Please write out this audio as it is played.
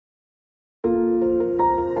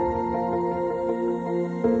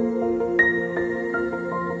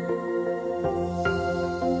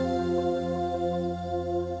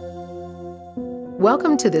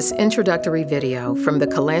Welcome to this introductory video from the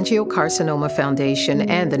Cholangiocarcinoma Foundation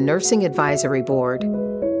and the Nursing Advisory Board.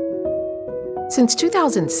 Since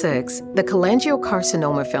 2006, the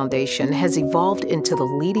Cholangiocarcinoma Foundation has evolved into the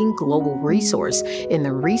leading global resource in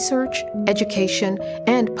the research, education,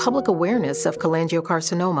 and public awareness of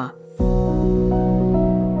cholangiocarcinoma.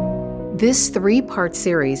 This three-part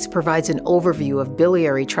series provides an overview of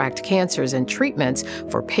biliary tract cancers and treatments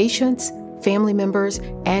for patients, family members,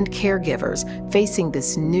 and caregivers facing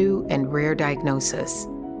this new and rare diagnosis.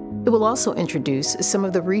 It will also introduce some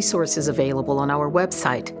of the resources available on our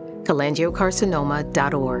website,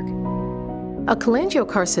 cholangiocarcinoma.org. A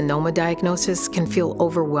cholangiocarcinoma diagnosis can feel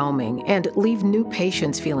overwhelming and leave new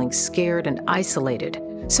patients feeling scared and isolated.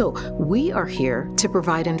 So we are here to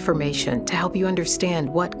provide information to help you understand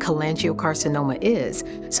what cholangiocarcinoma is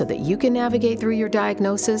so that you can navigate through your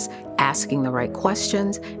diagnosis, asking the right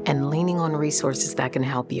questions, and leaning on resources that can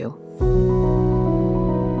help you.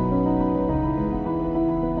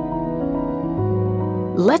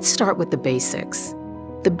 Let's start with the basics.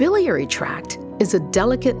 The biliary tract is a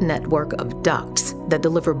delicate network of ducts that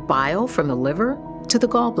deliver bile from the liver to the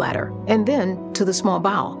gallbladder and then to the small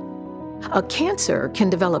bowel. A cancer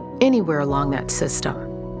can develop anywhere along that system.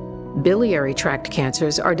 Biliary tract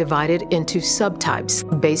cancers are divided into subtypes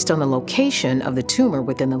based on the location of the tumor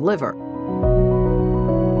within the liver.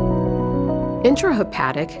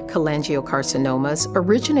 Intrahepatic cholangiocarcinomas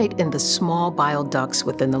originate in the small bile ducts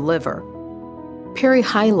within the liver.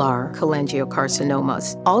 Perihilar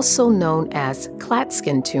cholangiocarcinomas, also known as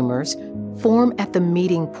Klatskin tumors, form at the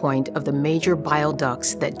meeting point of the major bile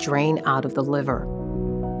ducts that drain out of the liver.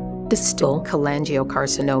 Distal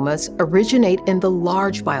cholangiocarcinomas originate in the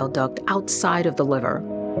large bile duct outside of the liver.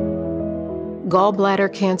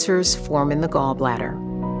 Gallbladder cancers form in the gallbladder.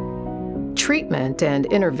 Treatment and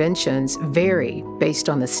interventions vary based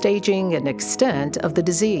on the staging and extent of the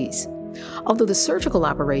disease. Although the surgical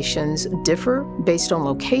operations differ based on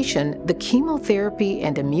location, the chemotherapy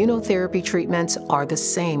and immunotherapy treatments are the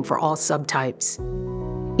same for all subtypes.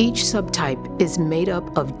 Each subtype is made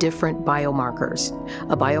up of different biomarkers.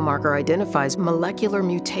 A biomarker identifies molecular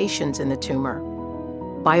mutations in the tumor.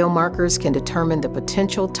 Biomarkers can determine the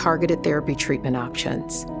potential targeted therapy treatment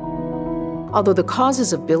options. Although the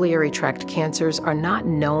causes of biliary tract cancers are not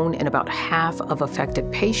known in about half of affected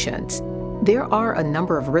patients, there are a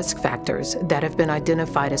number of risk factors that have been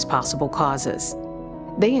identified as possible causes.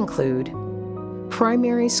 They include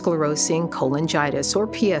primary sclerosing cholangitis, or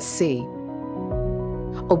PSC,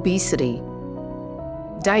 obesity,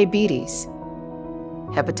 diabetes,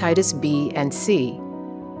 hepatitis B and C,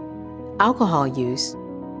 alcohol use,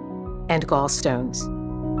 and gallstones.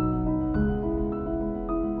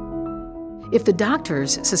 If the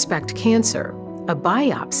doctors suspect cancer, a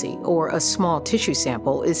biopsy or a small tissue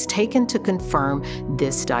sample is taken to confirm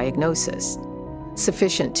this diagnosis.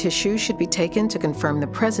 Sufficient tissue should be taken to confirm the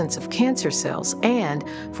presence of cancer cells and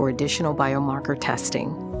for additional biomarker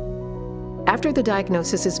testing. After the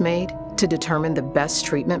diagnosis is made, to determine the best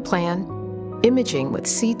treatment plan, imaging with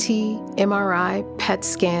CT, MRI, PET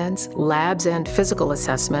scans, labs, and physical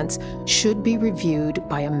assessments should be reviewed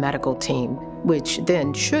by a medical team, which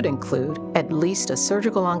then should include at least a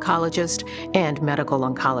surgical oncologist and medical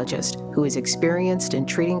oncologist who is experienced in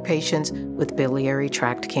treating patients with biliary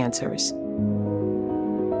tract cancers.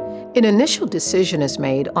 An initial decision is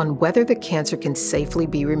made on whether the cancer can safely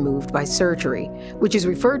be removed by surgery, which is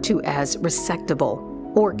referred to as resectable,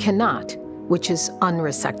 or cannot, which is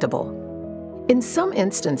unresectable. In some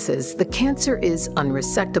instances, the cancer is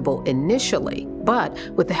unresectable initially, but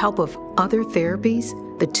with the help of other therapies,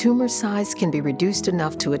 the tumor size can be reduced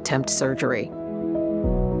enough to attempt surgery.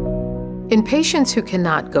 In patients who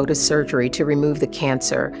cannot go to surgery to remove the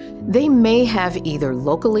cancer, they may have either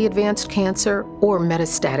locally advanced cancer or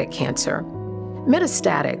metastatic cancer.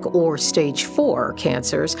 Metastatic or stage 4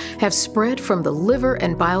 cancers have spread from the liver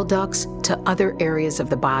and bile ducts to other areas of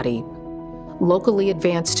the body. Locally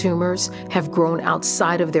advanced tumors have grown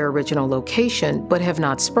outside of their original location but have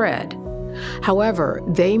not spread. However,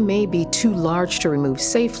 they may be too large to remove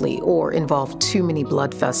safely or involve too many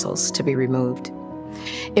blood vessels to be removed.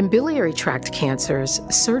 In biliary tract cancers,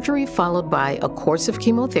 surgery followed by a course of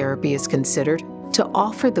chemotherapy is considered to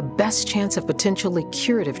offer the best chance of potentially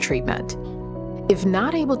curative treatment. If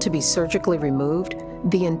not able to be surgically removed,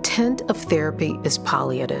 the intent of therapy is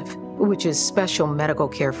palliative, which is special medical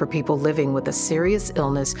care for people living with a serious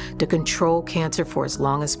illness to control cancer for as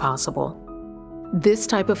long as possible. This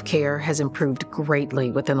type of care has improved greatly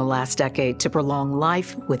within the last decade to prolong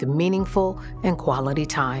life with meaningful and quality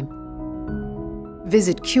time.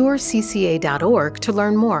 Visit curecca.org to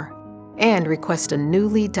learn more and request a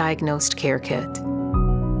newly diagnosed care kit.